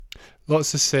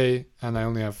Lots to say, and I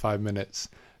only have 5 minutes.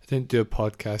 I didn't do a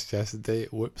podcast yesterday,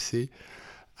 whoopsie.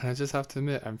 And I just have to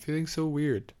admit, I'm feeling so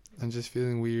weird. I'm just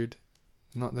feeling weird,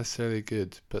 not necessarily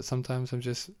good, but sometimes I'm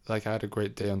just, like, I had a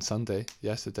great day on Sunday,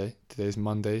 yesterday. Today's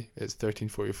Monday, it's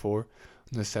 13:44, on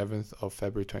the 7th of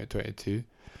February 2022.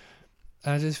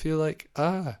 And I just feel like,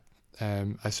 I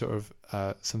sort of,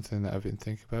 something that I've been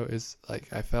thinking about is, like,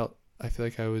 I feel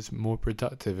like I was more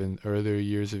productive in earlier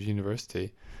years of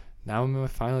university. Now I'm in my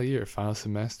final year, final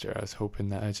semester. I was hoping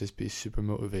that I'd just be super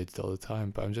motivated all the time,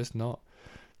 but I'm just not.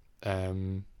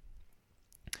 I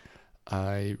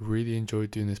really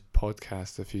enjoyed doing this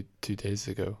podcast 2 days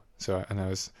ago. And I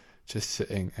was just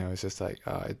sitting and I was just like,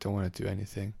 I don't want to do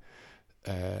anything.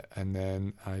 And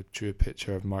then I drew a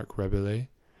picture of Marc Rebillet.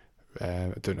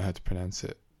 I don't know how to pronounce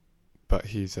it, but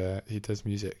he does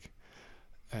music.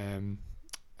 And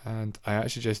I'm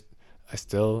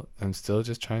still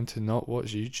just trying to not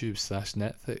watch YouTube /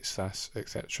 Netflix /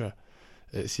 etc.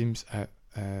 It seems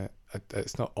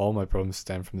it's not all my problems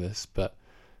stem from this, but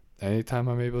anytime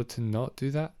I'm able to not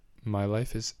do that, my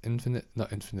life is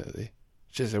not infinitely,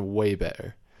 just a way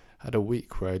better. I had a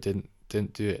week where I didn't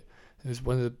do it. It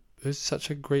was such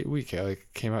a great week. I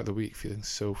came out the week feeling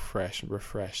so fresh and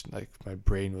refreshed, like my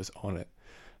brain was on it,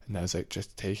 and I was like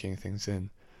just taking things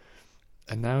in.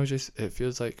 And now it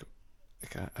feels like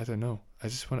I don't know.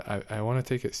 I want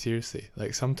to take it seriously.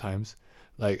 Like sometimes,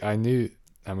 like I knew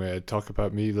I'm going to talk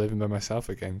about me living by myself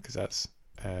again because that's,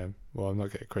 I'm not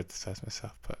going to criticize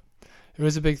myself, but it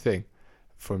was a big thing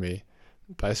for me.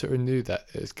 But I sort of knew that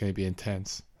it was going to be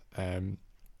intense.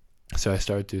 So I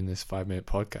started doing this 5-minute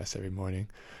podcast every morning.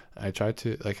 I tried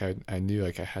to, I knew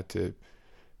I had to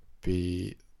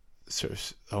be sort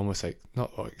of almost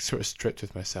not sort of strict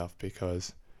with myself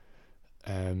because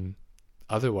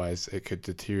otherwise it could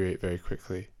deteriorate very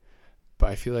quickly.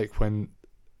 But I feel like when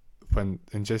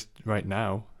and just right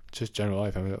now, just general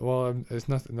life, I'm like, well, it's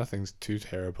nothing's too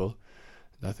terrible,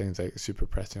 nothing's like super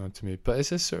pressing onto me, but it's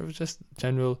just sort of just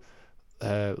general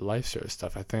life sort of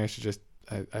stuff. I think I should just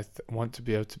want to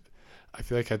be able to. I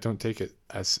feel like I don't take it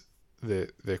as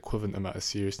the equivalent amount of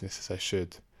seriousness as I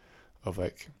should, of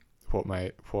like what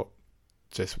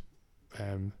just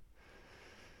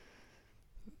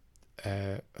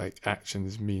like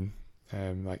actions mean,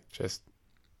 like just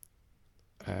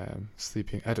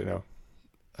sleeping. I don't know,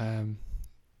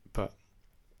 but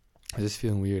I'm just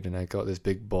feeling weird, and I got this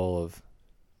big ball of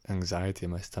anxiety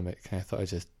in my stomach, and I thought I'd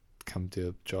just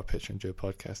draw a picture and do a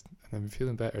podcast, and I'm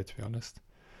feeling better, to be honest.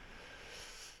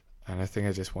 And I think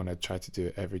I just want to try to do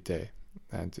it every day,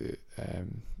 and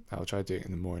I'll try to do it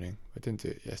in the morning. I didn't do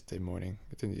it yesterday morning.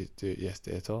 I didn't do it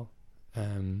yesterday at all.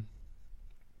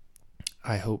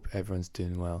 I hope everyone's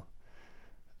doing well.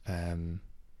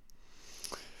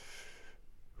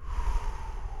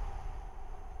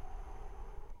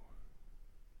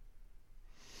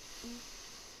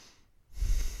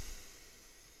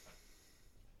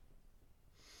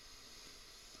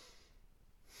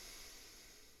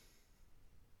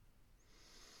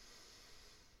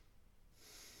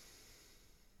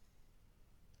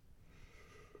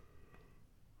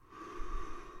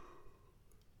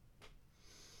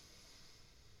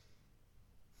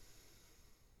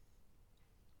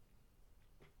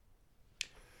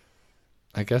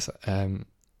 I guess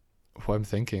what I'm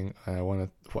thinking, what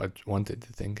I wanted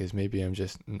to think is maybe I'm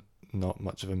just not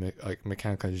much of a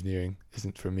mechanical engineering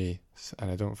isn't for me, and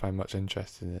I don't find much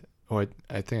interest in it. Or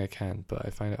I think I can, but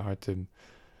I find it hard to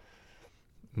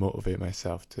motivate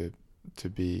myself to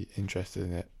be interested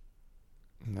in it.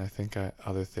 And I think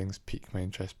other things pique my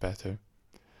interest better.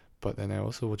 But then I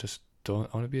also just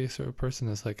don't want to be a sort of person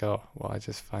that's like, oh, well, I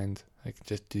just find I can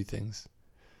just do things.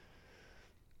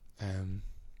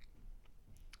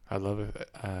 I'd love it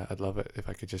if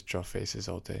I could just draw faces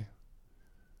all day.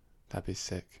 That'd be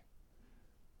sick.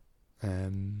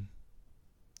 And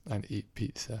eat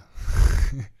pizza.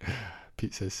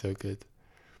 Pizza is so good.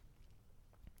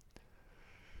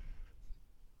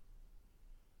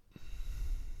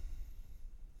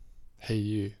 Hey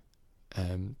you,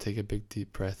 take a big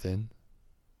deep breath in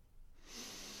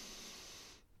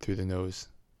through the nose.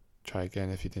 Try again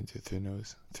if you didn't do it through the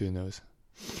nose.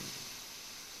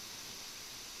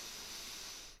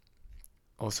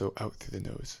 Also out through the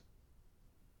nose.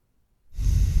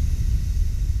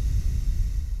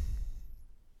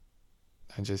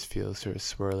 And just feel sort of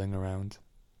swirling around,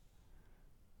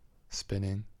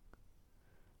 spinning.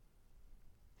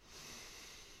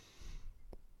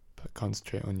 But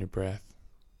concentrate on your breath.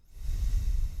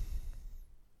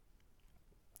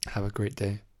 Have a great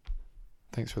day.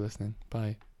 Thanks for listening.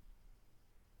 Bye.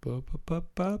 Ba ba ba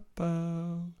ba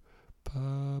ba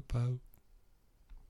ba ba.